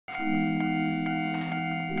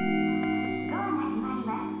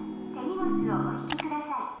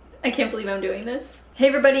I can't believe I'm doing this. Hey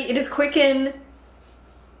everybody, it is Quicken.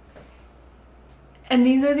 And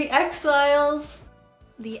these are the X-Files.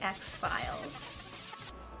 The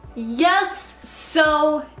X-Files. Yes!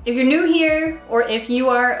 So, if you're new here, or if you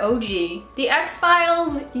are OG, the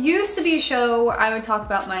X-Files used to be a show where I would talk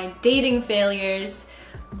about my dating failures,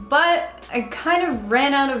 but I kind of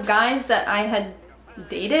ran out of guys that I had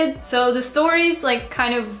dated. So the stories like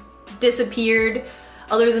kind of disappeared,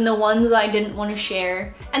 other than the ones I didn't want to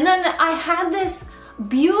share. And then I had this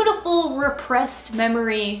beautiful repressed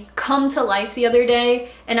memory come to life the other day,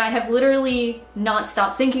 and I have literally not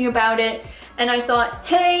stopped thinking about it. And I thought,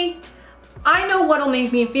 hey, I know what'll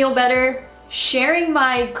make me feel better, sharing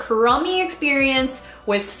my crummy experience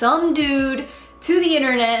with some dude to the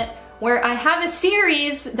internet, where I have a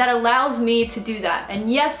series that allows me to do that.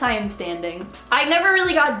 And yes, I am standing. I never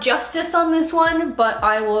really got justice on this one, but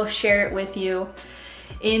I will share it with you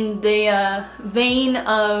in the vein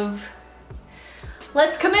of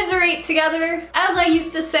let's commiserate together. As I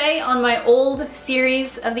used to say on my old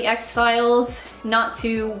series of the X-Files, not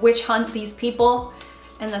to witch hunt these people,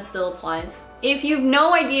 and that still applies. If you've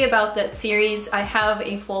no idea about that series, I have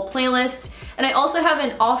a full playlist, and I also have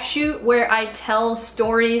an offshoot where I tell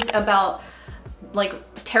stories about like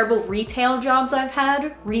terrible retail jobs I've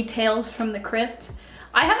had, retails from the crypt.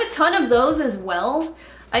 I have a ton of those as well.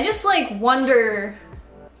 I just like wonder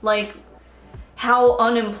like how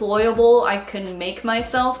unemployable I can make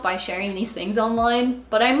myself by sharing these things online,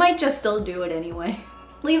 but I might just still do it anyway.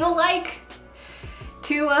 Leave a like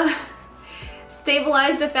to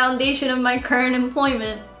stabilize the foundation of my current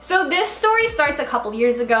employment. So this story starts a couple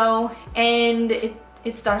years ago, and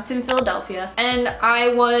it starts in Philadelphia, and I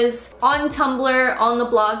was on Tumblr, on the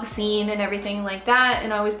blog scene and everything like that,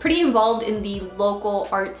 and I was pretty involved in the local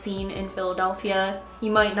art scene in Philadelphia. You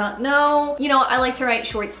might not know, you know, I like to write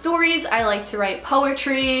short stories, I like to write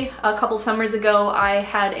poetry. A couple summers ago, I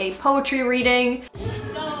had a poetry reading.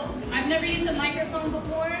 So, I've never used a microphone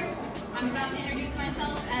before. I'm about to introduce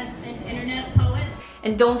myself as an internet poet.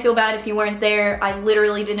 And don't feel bad if you weren't there. I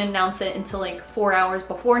literally didn't announce it until like 4 hours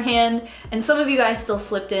beforehand. And some of you guys still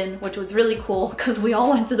slipped in, which was really cool because we all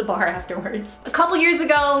went to the bar afterwards. A couple years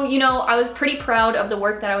ago, you know, I was pretty proud of the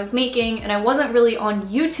work that I was making, and I wasn't really on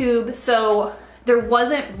YouTube, so there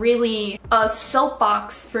wasn't really a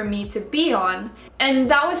soapbox for me to be on. And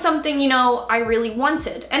that was something, you know, I really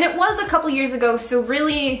wanted. And it was a couple years ago, so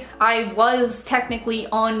really I was technically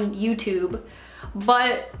on YouTube,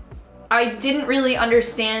 but I didn't really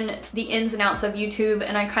understand the ins and outs of YouTube,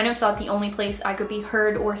 and I kind of thought the only place I could be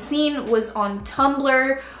heard or seen was on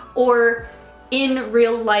Tumblr or in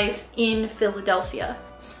real life in Philadelphia.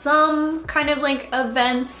 Some kind of like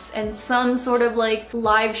events and some sort of like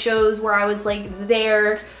live shows where I was like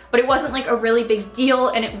there, but it wasn't like a really big deal,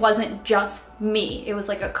 and it wasn't just me. It was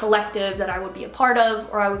like a collective that I would be a part of,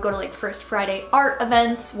 or I would go to like First Friday art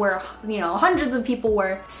events where, you know, hundreds of people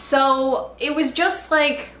were. So it was just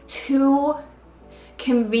like too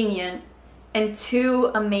convenient and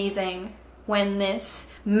too amazing when this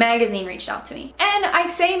magazine reached out to me. And I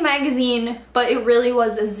say magazine, but it really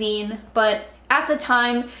was a zine. But at the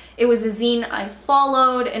time, it was a zine I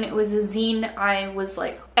followed, and it was a zine I was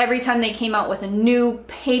like, every time they came out with a new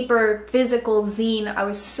paper physical zine, I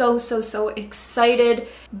was so excited.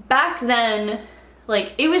 Back then,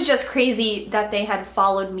 like, it was just crazy that they had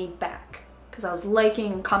followed me back, because I was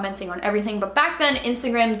liking and commenting on everything. But back then,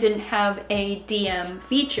 Instagram didn't have a DM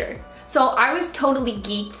feature. So I was totally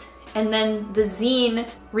geeked, and then the zine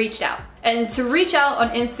reached out. And to reach out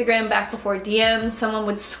on Instagram back before DMs, someone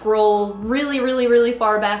would scroll really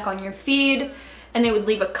far back on your feed, and they would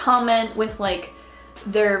leave a comment with like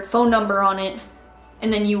their phone number on it,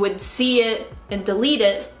 and then you would see it and delete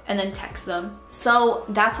it and then text them. So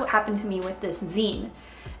that's what happened to me with this zine.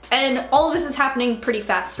 And all of this is happening pretty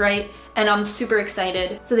fast, right? And I'm super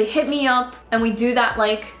excited. So they hit me up, and we do that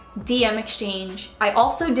like DM exchange. I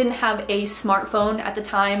also didn't have a smartphone at the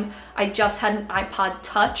time. I just had an iPod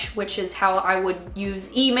Touch, which is how I would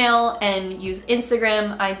use email and use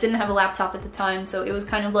Instagram. I didn't have a laptop at the time, so it was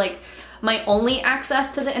kind of like my only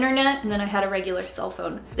access to the internet, and then I had a regular cell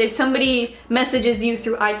phone. If somebody messages you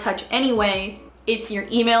through iTouch anyway, it's your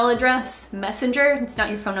email address, Messenger, it's not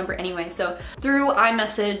your phone number anyway. So through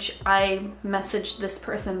iMessage, I messaged this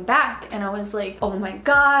person back, and I was like, oh my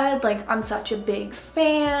god, like, I'm such a big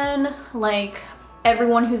fan, like,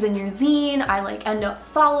 everyone who's in your zine, I like end up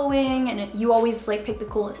following, and you always like pick the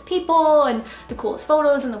coolest people and the coolest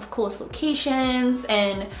photos and the coolest locations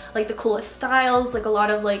and like the coolest styles, like a lot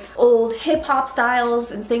of like old hip-hop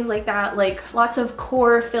styles and things like that, like lots of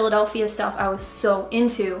core Philadelphia stuff I was so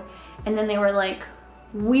into. And then they were like,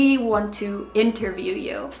 we want to interview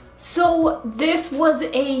you. So this was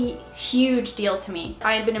a huge deal to me.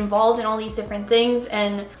 I had been involved in all these different things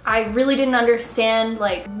and I really didn't understand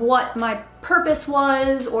like what my purpose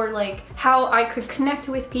was or like how I could connect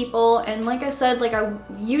with people. And like I said, like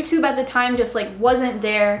YouTube at the time just like wasn't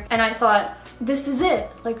there, and I thought, this is it.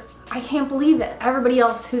 Like, I can't believe it. Everybody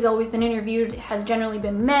else who's always been interviewed has generally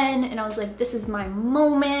been men, and I was like, this is my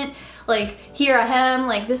moment. Like, here I am.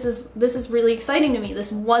 Like, this is really exciting to me.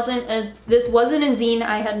 This wasn't a zine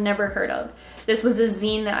I had never heard of. This was a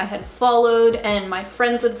zine that I had followed and my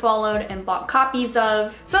friends had followed and bought copies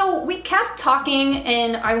of. So we kept talking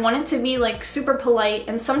and I wanted to be like super polite,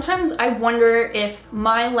 and sometimes I wonder if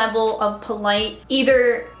my level of polite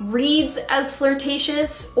either reads as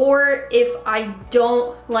flirtatious or if I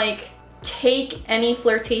don't like take any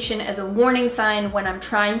flirtation as a warning sign when I'm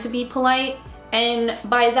trying to be polite. And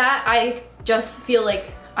by that I just feel like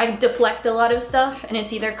I deflect a lot of stuff and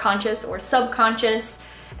it's either conscious or subconscious.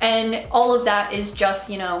 And all of that is just,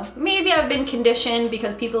 you know, maybe I've been conditioned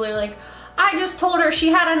because people are like, I just told her she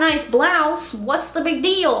had a nice blouse, what's the big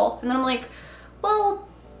deal? And then I'm like, well,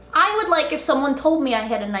 I would like if someone told me I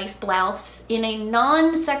had a nice blouse in a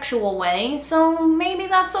non-sexual way, so maybe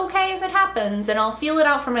that's okay if it happens and I'll feel it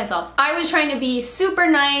out for myself. I was trying to be super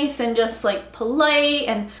nice and just like polite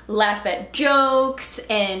and laugh at jokes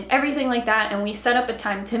and everything like that, and we set up a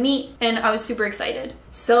time to meet and I was super excited.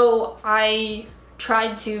 So I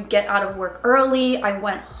tried to get out of work early. I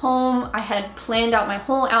went home. I had planned out my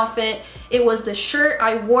whole outfit. It was the shirt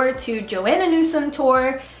I wore to Joanna Newsom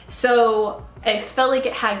tour, so I felt like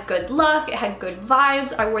it had good luck, it had good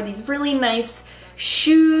vibes. I wore these really nice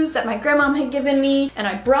shoes that my grandmom had given me, and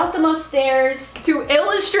I brought them upstairs to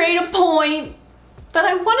illustrate a point that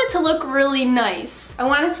I wanted to look really nice. I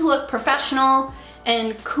wanted to look professional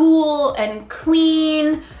and cool and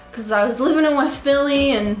clean because I was living in West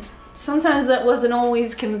Philly and sometimes that wasn't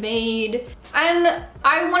always conveyed. And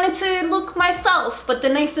I wanted to look myself, but the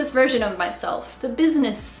nicest version of myself, the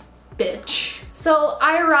business bitch. So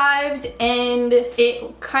I arrived and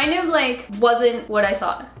it kind of like wasn't what I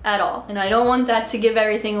thought at all. And I don't want that to give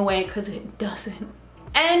everything away because it doesn't.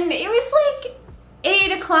 And it was like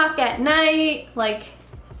 8 o'clock at night, like,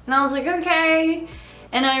 and I was like, okay.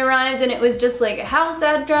 And I arrived and it was just like a house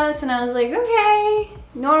address and I was like, okay.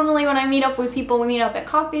 Normally when I meet up with people, we meet up at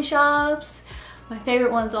coffee shops. My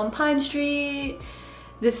favorite one's on Pine Street.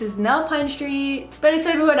 This is not Pine Street, but I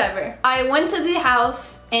said whatever. I went to the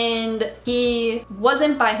house and he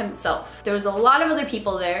wasn't by himself. There was a lot of other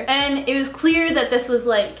people there and it was clear that this was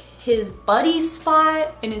like his buddy's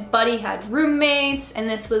spot and his buddy had roommates, and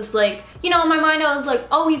this was like, you know, in my mind I was like,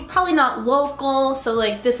 oh, he's probably not local, so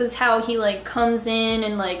like this is how he like comes in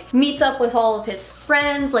and like meets up with all of his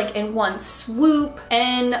friends like in one swoop.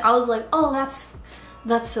 And I was like, oh,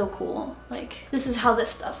 that's so cool. Like, this is how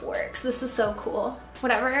this stuff works. This is so cool.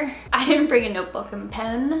 Whatever. I didn't bring a notebook and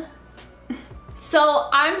pen. So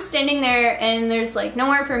I'm standing there and there's like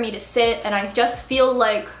nowhere for me to sit, and I just feel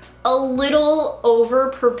like a little over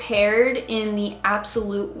prepared in the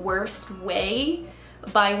absolute worst way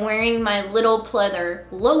by wearing my little pleather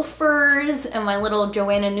loafers and my little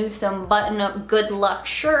Joanna Newsom button-up good luck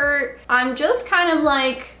shirt. I'm just kind of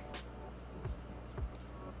like,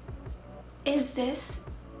 is this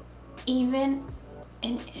even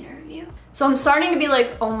an interview? So I'm starting to be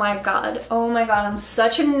like, oh my god, I'm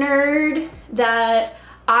such a nerd that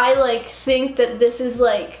I like think that this is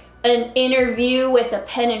like an interview with a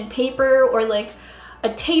pen and paper or like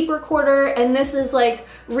a tape recorder, and this is like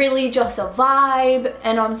really just a vibe,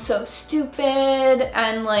 and I'm so stupid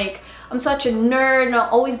and like I'm such a nerd and I'll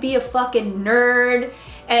always be a fucking nerd,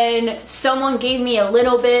 and someone gave me a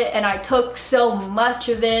little bit and I took so much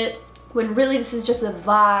of it, when really this is just a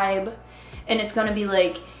vibe. And it's gonna be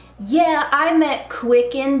like, yeah, I met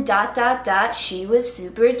qcknd.appointments, she was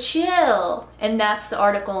super chill, and that's the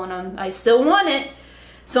article, and I still want it.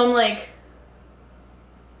 So I'm like,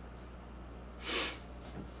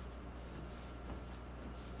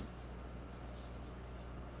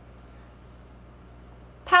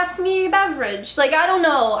 pass me a beverage. Like, I don't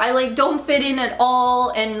know, I like don't fit in at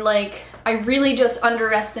all, and like I really just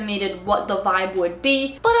underestimated what the vibe would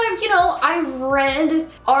be. But I've read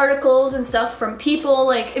articles and stuff from people,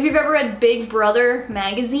 like if you've ever read Big Brother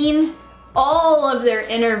magazine, all of their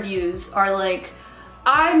interviews are like,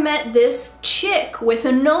 I met this chick with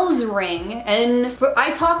a nose ring and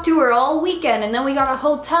I talked to her all weekend, and then we got a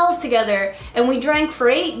hotel together and we drank for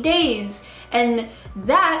 8 days, and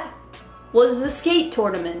that was the skate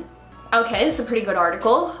tournament. Okay, this is a pretty good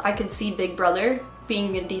article. I could see Big Brother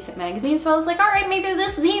being a decent magazine, so I was like, all right, maybe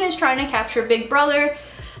this zine is trying to capture Big Brother.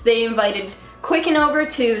 They invited quicken over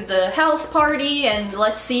to the house party and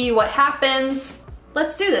let's see what happens.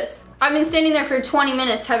 Let's do this. I've been standing there for 20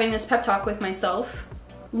 minutes having this pep talk with myself.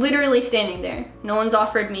 Literally standing there. No one's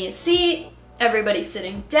offered me a seat. Everybody's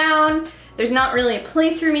sitting down. There's not really a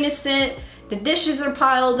place for me to sit. The dishes are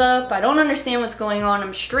piled up. I don't understand what's going on.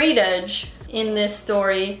 I'm straight edge in this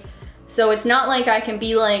story. So it's not like I can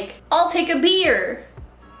be like, I'll take a beer.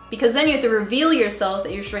 Because then you have to reveal yourself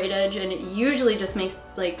that you're straight edge, and it usually just makes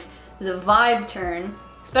like the vibe turn,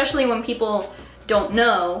 especially when people don't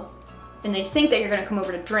know and they think that you're gonna come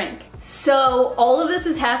over to drink. So all of this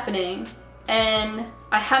is happening, and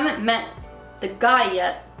I haven't met the guy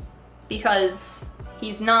yet because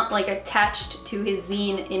he's not like attached to his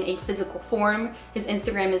zine in a physical form. His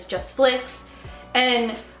Instagram is just flicks,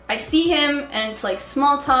 and I see him and it's like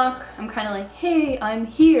small talk. I'm kind of like, hey, I'm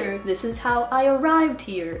here. This is how I arrived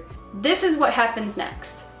here. This is what happens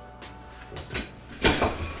next.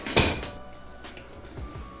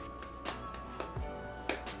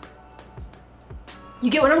 You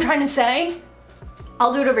get what I'm trying to say?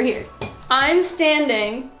 I'll do it over here. I'm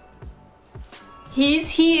standing, he's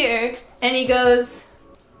here, and he goes,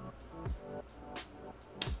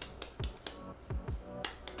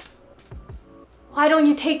 why don't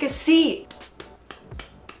you take a seat?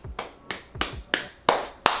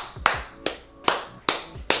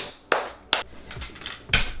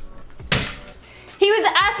 He was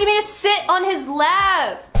asking me to sit on his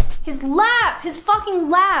lap. His fucking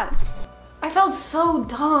lap. I felt so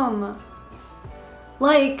dumb.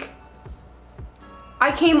 Like,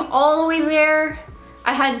 I came all the way there.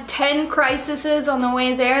 I had 10 crises on the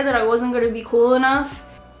way there that I wasn't gonna be cool enough.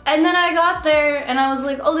 And then I got there and I was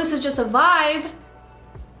like, oh, this is just a vibe.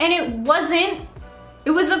 And it wasn't.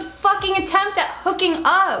 It was a fucking attempt at hooking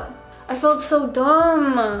up. I felt so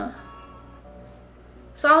dumb.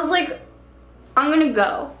 So I was like, I'm gonna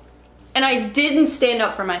go. And I didn't stand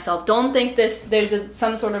up for myself. Don't think there's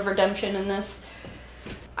some sort of redemption in this.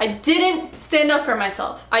 I didn't stand up for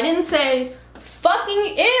myself. I didn't say,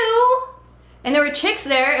 fucking ew. And there were chicks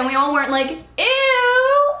there and we all weren't like,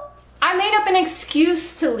 ew. I made up an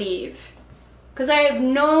excuse to leave. Because I have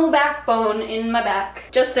no backbone in my back.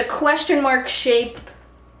 Just a question mark shape.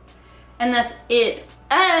 And that's it.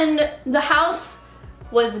 And the house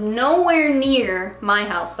was nowhere near my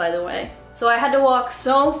house, by the way. So I had to walk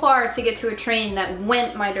so far to get to a train that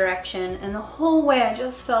went my direction, and the whole way I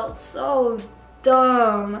just felt so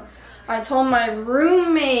dumb. I told my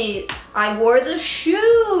roommate, I wore the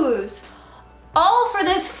shoes, all for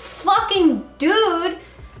this fucking dude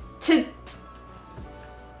to...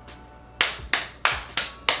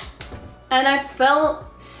 And I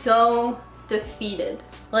felt so defeated.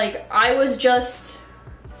 Like I was just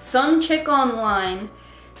some chick online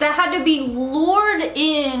that had to be lured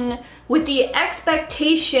in with the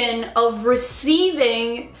expectation of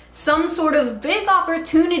receiving some sort of big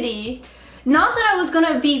opportunity. Not that I was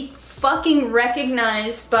gonna be fucking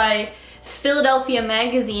recognized by Philadelphia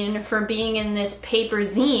Magazine for being in this paper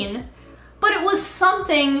zine, but it was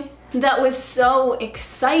something that was so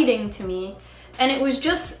exciting to me, and it was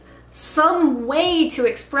just some way to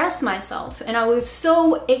express myself, and I was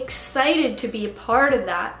so excited to be a part of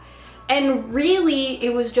that. And really,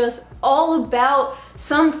 it was just all about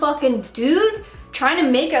some fucking dude trying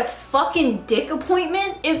to make a fucking dick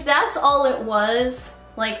appointment. If that's all it was,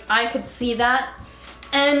 like, I could see that.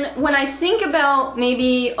 And when I think about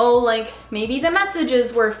maybe, oh, like, maybe the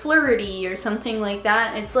messages were flirty or something like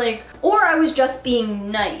that, it's like, or I was just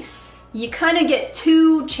being nice. You kind of get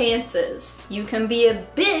two chances. You can be a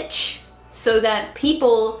bitch so that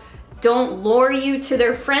people don't lure you to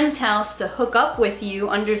their friend's house to hook up with you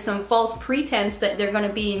under some false pretense that they're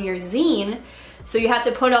gonna be in your zine. So you have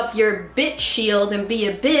to put up your bitch shield and be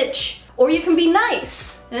a bitch, or you can be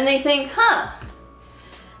nice. And then they think, huh,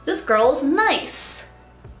 this girl's nice.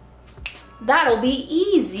 That'll be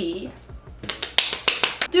easy.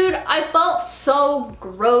 Dude, I felt so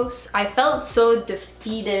gross. I felt so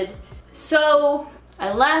defeated. So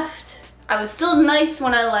I left. I was still nice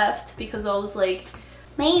when I left because I was like,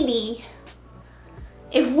 maybe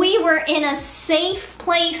if we were in a safe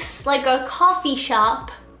place like a coffee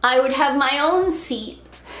shop, I would have my own seat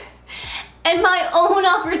and my own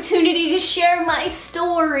opportunity to share my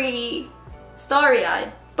story.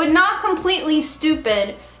 Starry-eyed, but not completely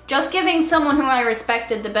stupid, just giving someone who I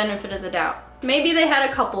respected the benefit of the doubt. Maybe they had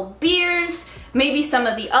a couple beers, maybe some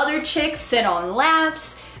of the other chicks sit on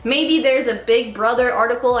laps, maybe there's a Big Brother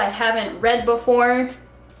article I haven't read before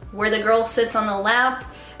where the girl sits on the lap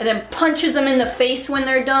and then punches them in the face when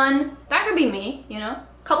they're done. That could be me, you know? A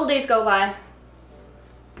couple days go by.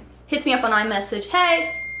 Hits me up on iMessage.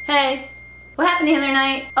 Hey, what happened the other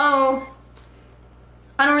night? Oh,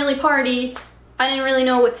 I don't really party. I didn't really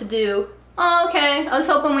know what to do. Oh, okay, I was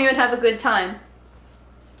hoping we would have a good time.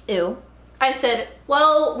 Ew. I said,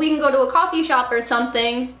 well, we can go to a coffee shop or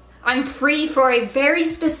something. I'm free for a very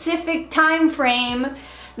specific time frame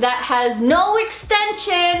that has no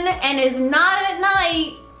extension and is not at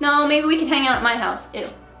night. No, maybe we can hang out at my house. Ew.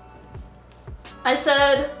 I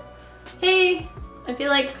said, hey, I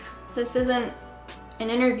feel like this isn't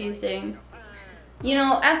an interview thing. You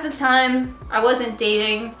know, at the time, I wasn't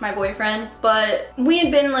dating my boyfriend, but we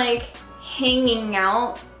had been like hanging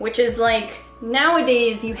out, which is like,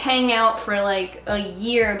 nowadays you hang out for like a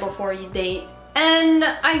year before you date. And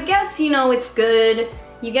I guess, you know, it's good.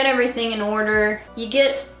 You get everything in order. You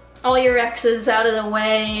get all your exes out of the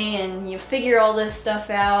way and you figure all this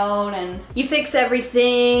stuff out and you fix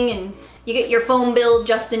everything and you get your phone bill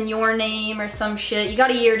just in your name or some shit. You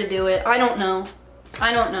got a year to do it. I don't know.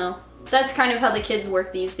 I don't know. That's kind of how the kids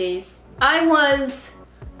work these days. I was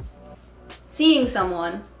seeing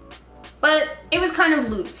someone, but it was kind of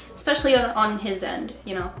loose, especially on his end,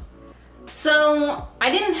 you know. So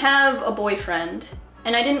I didn't have a boyfriend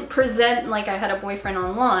and I didn't present like I had a boyfriend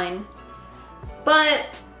online, but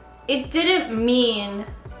it didn't mean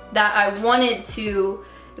that I wanted to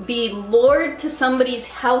be lured to somebody's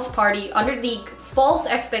house party under the false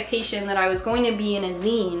expectation that I was going to be in a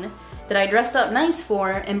zine that I dressed up nice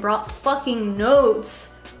for and brought fucking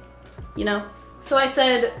notes, you know? So I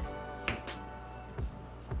said,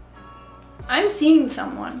 I'm seeing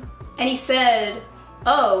someone. And he said,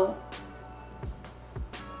 oh,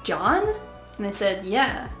 John? And I said,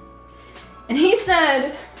 yeah. And he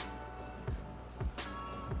said,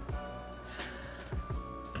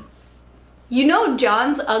 you know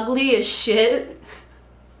John's ugly as shit?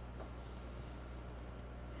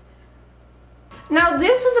 Now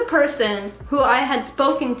this is a person who I had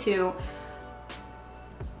spoken to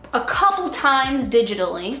a couple times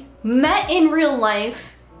digitally, met in real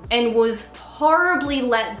life, and was horribly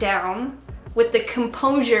let down with the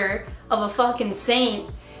composure of a fucking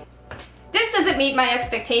saint. This doesn't meet my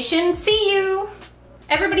expectations. See you!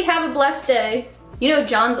 Everybody have a blessed day. You know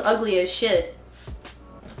John's ugly as shit.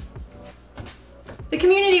 The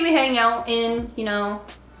community we hang out in, you know,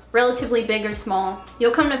 relatively big or small.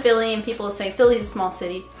 You'll come to Philly and people will say Philly's a small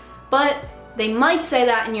city, but they might say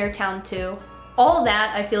that in your town too. All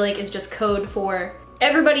that I feel like is just code for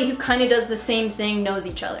everybody who kind of does the same thing knows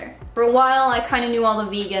each other. For a while I kind of knew all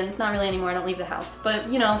the vegans, not really anymore, I don't leave the house, but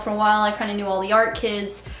you know, for a while I kind of knew all the art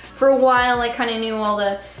kids. For a while I kind of knew all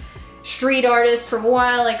the street artists. For a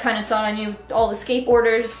while I kind of thought I knew all the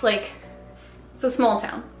skateboarders. Like, it's a small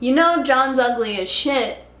town. You know John's ugly as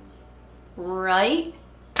shit, right?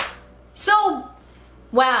 So,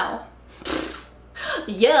 wow.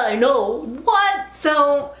 Yeah, I know. What?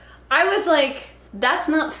 So, I was like, that's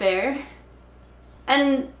not fair.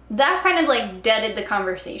 And that kind of like deaded the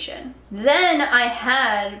conversation. Then I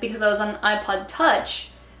had, because I was on iPod Touch,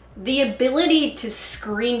 the ability to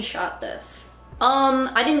screenshot this.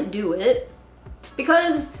 I didn't do it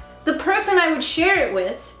because the person I would share it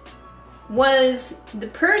with was the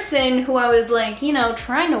person who I was like, you know,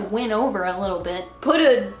 trying to win over a little bit. Put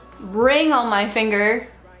a ring on my finger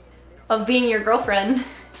of being your girlfriend.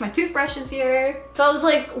 My toothbrush is here. So I was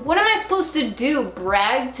like, what am I supposed to do?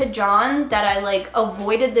 Brag to John that I like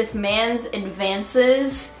avoided this man's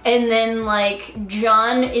advances and then like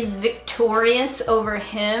John is victorious over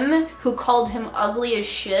him who called him ugly as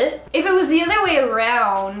shit? If it was the other way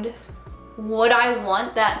around, would I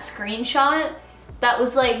want that screenshot? That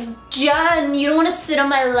was like, John, you don't want to sit on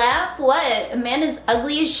my lap? What? Amanda's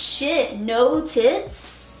ugly as shit. No tits?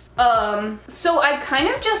 So I kind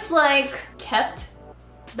of just like kept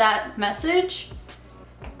that message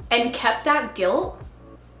and kept that guilt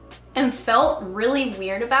and felt really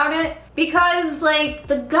weird about it because like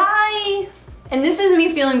the guy, and this is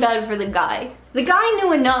me feeling bad for the guy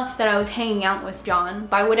knew enough that I was hanging out with John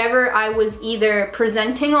by whatever I was either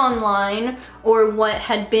presenting online or what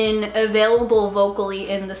had been available vocally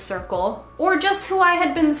in the circle or just who I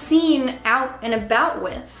had been seen out and about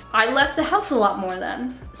with. I left the house a lot more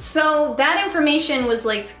then. So that information was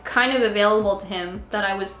like kind of available to him that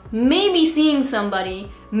I was maybe seeing somebody,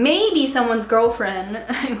 maybe someone's girlfriend,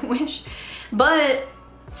 I wish, but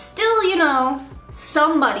still, you know,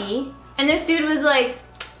 somebody. And this dude was like,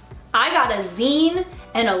 I got a zine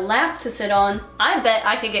and a lap to sit on. I bet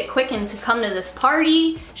I could get Quicken to come to this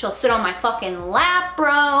party. She'll sit on my fucking lap,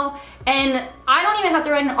 bro. And I don't even have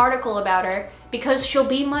to write an article about her because she'll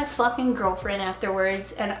be my fucking girlfriend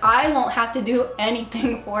afterwards and I won't have to do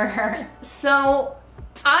anything for her. So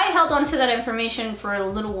I held on to that information for a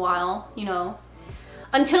little while, you know,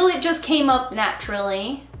 until it just came up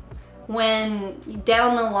naturally when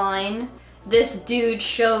down the line, this dude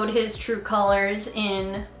showed his true colors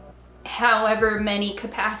in however many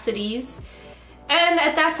capacities. And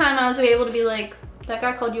at that time I was able to be like, that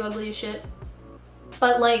guy called you ugly as shit.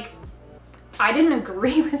 But like, I didn't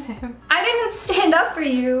agree with him. I didn't stand up for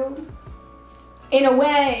you in a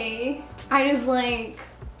way. I just like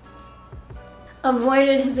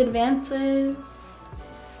avoided his advances.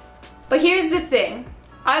 But here's the thing.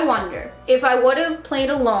 I wonder if I would have played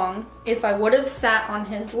along, if I would have sat on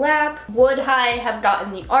his lap, would I have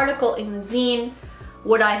gotten the article in the zine?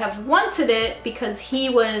 Would I have wanted it because he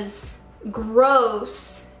was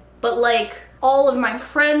gross, but like all of my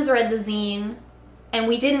friends read the zine and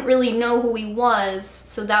we didn't really know who he was,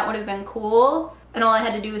 so that would have been cool, and all I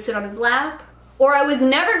had to do was sit on his lap? Or I was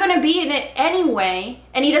never gonna be in it anyway,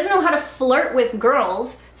 and he doesn't know how to flirt with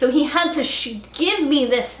girls, so he had to give me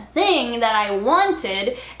this thing that I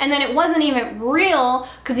wanted, and then it wasn't even real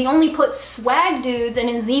because he only put swag dudes in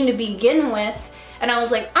his zine to begin with, and I was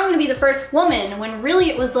like, I'm gonna be the first woman, when really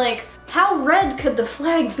it was like, how red could the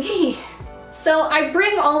flag be? So I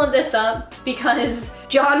bring all of this up because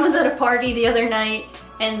John was at a party the other night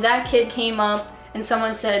and that kid came up and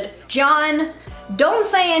someone said, John, don't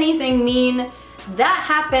say anything mean. That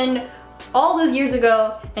happened all those years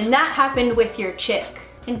ago and that happened with your chick.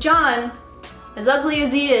 And John, as ugly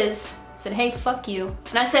as he is, said, hey, fuck you.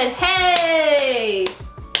 And I said, hey!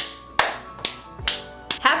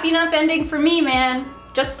 Happy enough ending for me, man.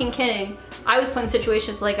 Just fucking kidding. I was put in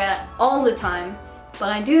situations like that all the time. But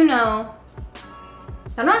I do know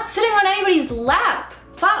I'm not sitting on anybody's lap.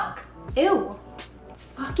 Fuck. Ew. It's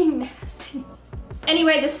fucking nasty.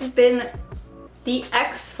 Anyway, this has been the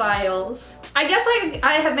X-Files. I guess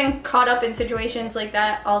I have been caught up in situations like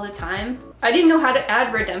that all the time. I didn't know how to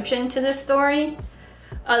add redemption to this story,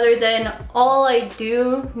 other than all I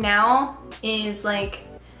do now is like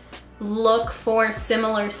look for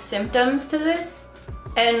similar symptoms to this.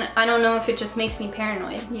 And I don't know if it just makes me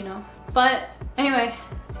paranoid, you know. But anyway,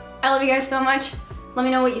 I love you guys so much. Let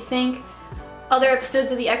me know what you think. Other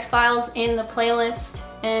episodes of the X-Files in the playlist,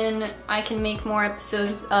 and I can make more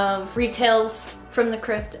episodes of Retails from the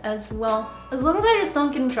Crypt as well. As long as I just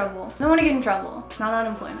don't get in trouble. I don't want to get in trouble, not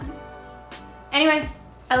unemployment. Anyway,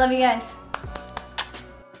 I love you guys.